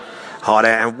Hi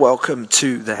there and welcome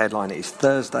to The Headline. It is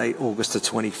Thursday, August the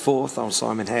 24th. I'm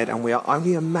Simon Head and we are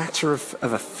only a matter of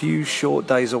a few short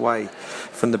days away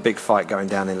from the big fight going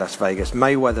down in Las Vegas.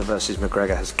 Mayweather versus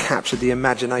McGregor has captured the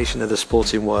imagination of the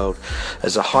sporting world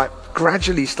as the hype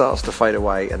gradually starts to fade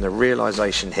away and the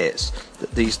realisation hits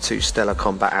that these two stellar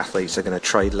combat athletes are going to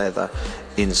trade leather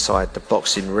inside the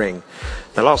boxing ring.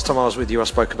 The last time I was with you I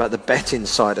spoke about the betting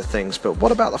side of things, but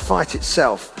what about the fight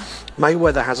itself?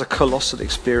 Mayweather has a colossal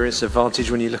experience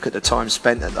advantage when you look at the time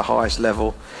spent at the highest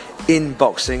level in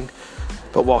boxing.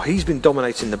 But while he's been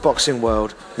dominating the boxing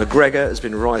world, McGregor has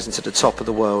been rising to the top of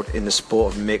the world in the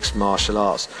sport of mixed martial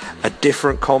arts. A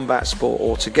different combat sport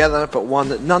altogether, but one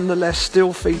that nonetheless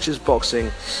still features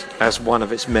boxing as one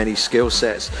of its many skill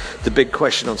sets. The big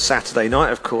question on Saturday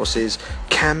night, of course, is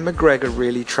can McGregor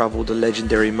really trouble the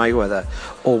legendary Mayweather?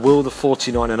 Or will the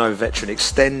 49-0 veteran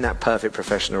extend that perfect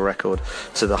professional record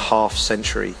to the half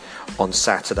century on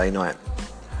Saturday night?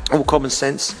 All common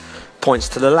sense points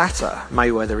to the latter.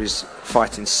 Mayweather is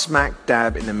fighting smack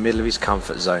dab in the middle of his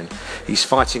comfort zone. He's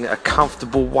fighting at a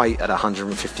comfortable weight at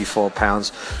 154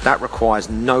 pounds. That requires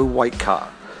no weight cut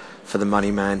for the money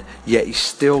man, yet he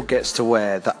still gets to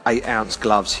wear the 8-ounce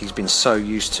gloves he's been so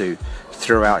used to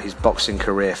throughout his boxing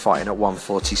career, fighting at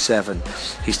 147.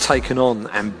 He's taken on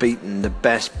and beaten the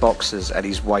best boxers at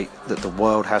his weight that the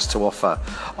world has to offer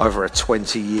over a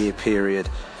 20-year period.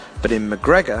 But in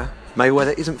McGregor,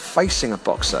 Mayweather isn't facing a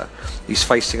boxer, he's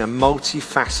facing a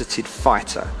multifaceted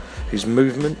fighter whose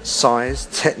movement, size,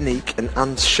 technique and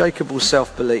unshakable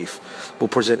self-belief will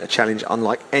present a challenge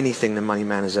unlike anything the money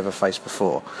man has ever faced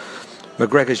before.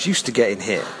 McGregor's used to getting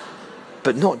hit,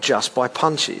 but not just by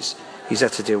punches. He's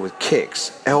had to deal with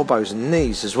kicks, elbows and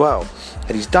knees as well,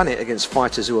 and he's done it against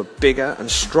fighters who are bigger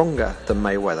and stronger than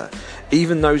Mayweather.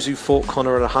 Even those who fought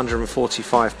Conor at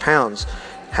 145 pounds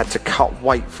had to cut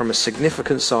weight from a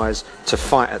significant size to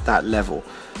fight at that level.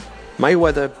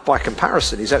 Mayweather, by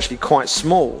comparison, is actually quite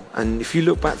small, and if you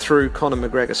look back through Conor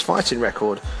McGregor's fighting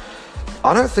record,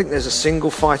 I don't think there's a single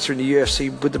fighter in the UFC,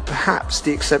 with perhaps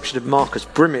the exception of Marcus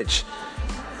Brimage,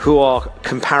 who are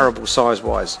comparable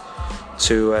size-wise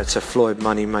to Floyd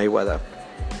Money Mayweather.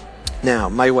 Now,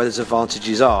 Mayweather's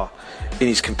advantages are in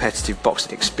his competitive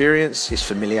boxing experience, his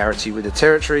familiarity with the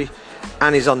territory,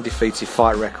 and his undefeated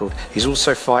fight record. He's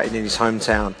also fighting in his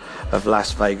hometown of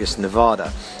Las Vegas,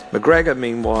 Nevada. McGregor,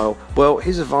 meanwhile, well,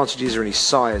 his advantages are in his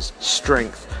size,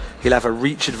 strength. He'll have a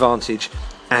reach advantage,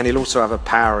 and he'll also have a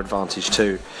power advantage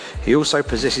too. He also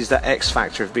possesses that X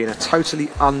factor of being a totally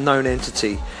unknown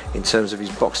entity in terms of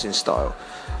his boxing style.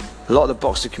 A lot of the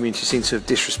boxing community seems to have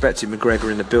disrespected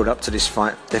McGregor in the build-up to this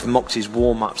fight. They've mocked his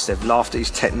warm-ups, they've laughed at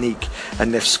his technique,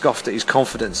 and they've scoffed at his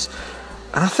confidence.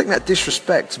 And I think that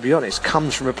disrespect, to be honest,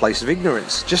 comes from a place of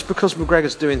ignorance. Just because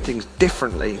McGregor's doing things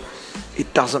differently,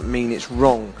 it doesn't mean it's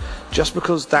wrong. Just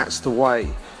because that's the way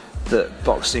that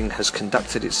boxing has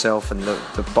conducted itself and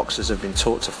the boxers have been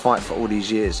taught to fight for all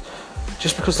these years,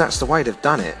 just because that's the way they've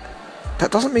done it, that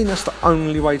doesn't mean that's the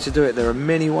only way to do it. There are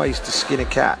many ways to skin a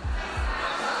cat.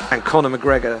 And Conor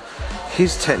McGregor,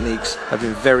 his techniques have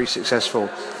been very successful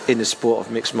in the sport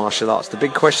of mixed martial arts. The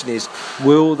big question is,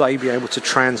 will they be able to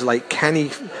translate? Can he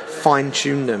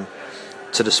fine-tune them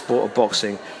to the sport of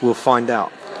boxing? We'll find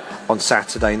out on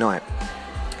Saturday night.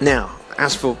 Now,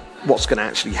 as for what's going to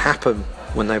actually happen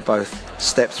when they both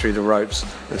step through the ropes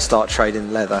and start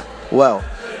trading leather, well,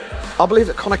 I believe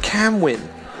that Conor can win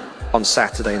on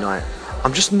Saturday night.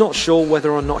 I'm just not sure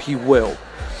whether or not he will.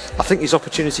 I think his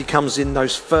opportunity comes in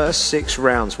those first 6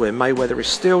 rounds where Mayweather is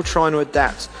still trying to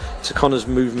adapt to Conor's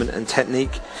movement and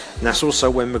technique, and that's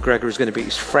also when McGregor is going to be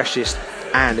his freshest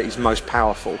and his most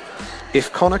powerful.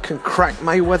 If Conor can crack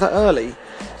Mayweather early,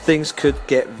 things could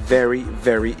get very,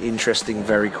 very interesting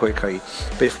very quickly.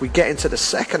 But if we get into the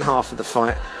second half of the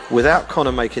fight without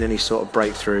Conor making any sort of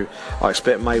breakthrough, I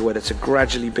expect Mayweather to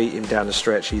gradually beat him down the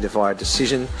stretch, either via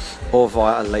decision or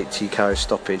via a late TKO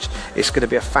stoppage. It's going to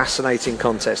be a fascinating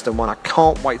contest and one I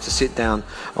can't wait to sit down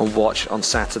and watch on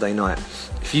Saturday night.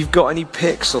 If you've got any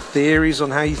picks or theories on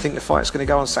how you think the fight's going to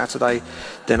go on Saturday,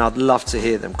 then I'd love to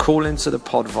hear them. Call into the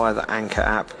pod via the Anchor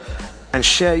app and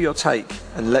share your take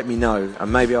and let me know,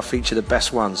 and maybe I'll feature the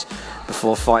best ones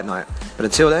before fight night. But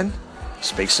until then,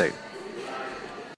 speak soon.